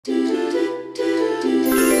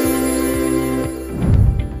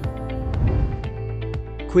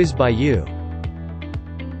quiz by you.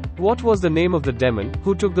 What was the name of the demon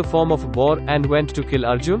who took the form of a boar and went to kill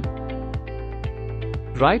Arjun?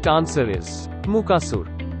 Right answer is Mukasur.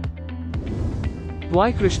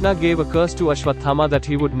 Why Krishna gave a curse to Ashwatthama that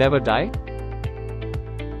he would never die?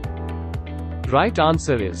 Right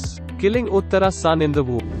answer is killing Uttara's son in the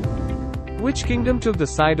womb. Which kingdom took the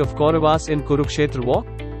side of Kauravas in Kurukshetra war?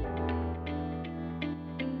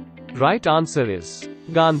 Right answer is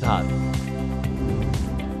Gandhar.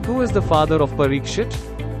 Who is the father of Parikshit?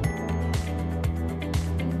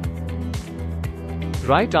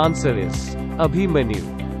 Right answer is Abhimanyu.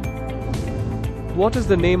 What is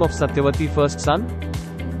the name of Satyavati first son?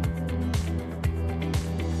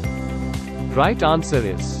 Right answer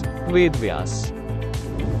is Vedvyas.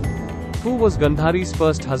 Who was Gandhari's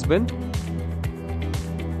first husband?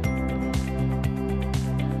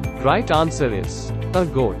 Right answer is a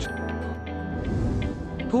goat.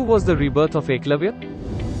 Who was the rebirth of Eklavya?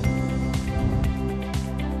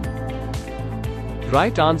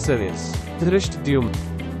 Right answer is Dhrishtadyumna.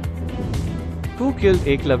 Who killed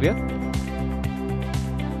Eklavya?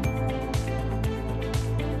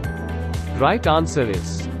 Right answer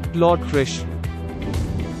is Lord Krishna.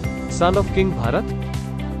 Son of King Bharat?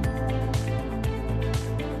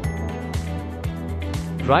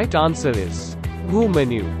 Right answer is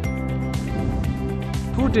Bhumanyu.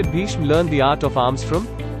 Who did Bhishma learn the art of arms from?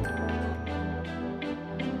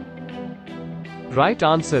 Right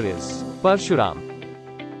answer is Parshuram.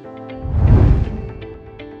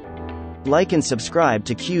 Like and subscribe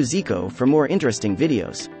to Qziko for more interesting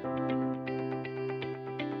videos.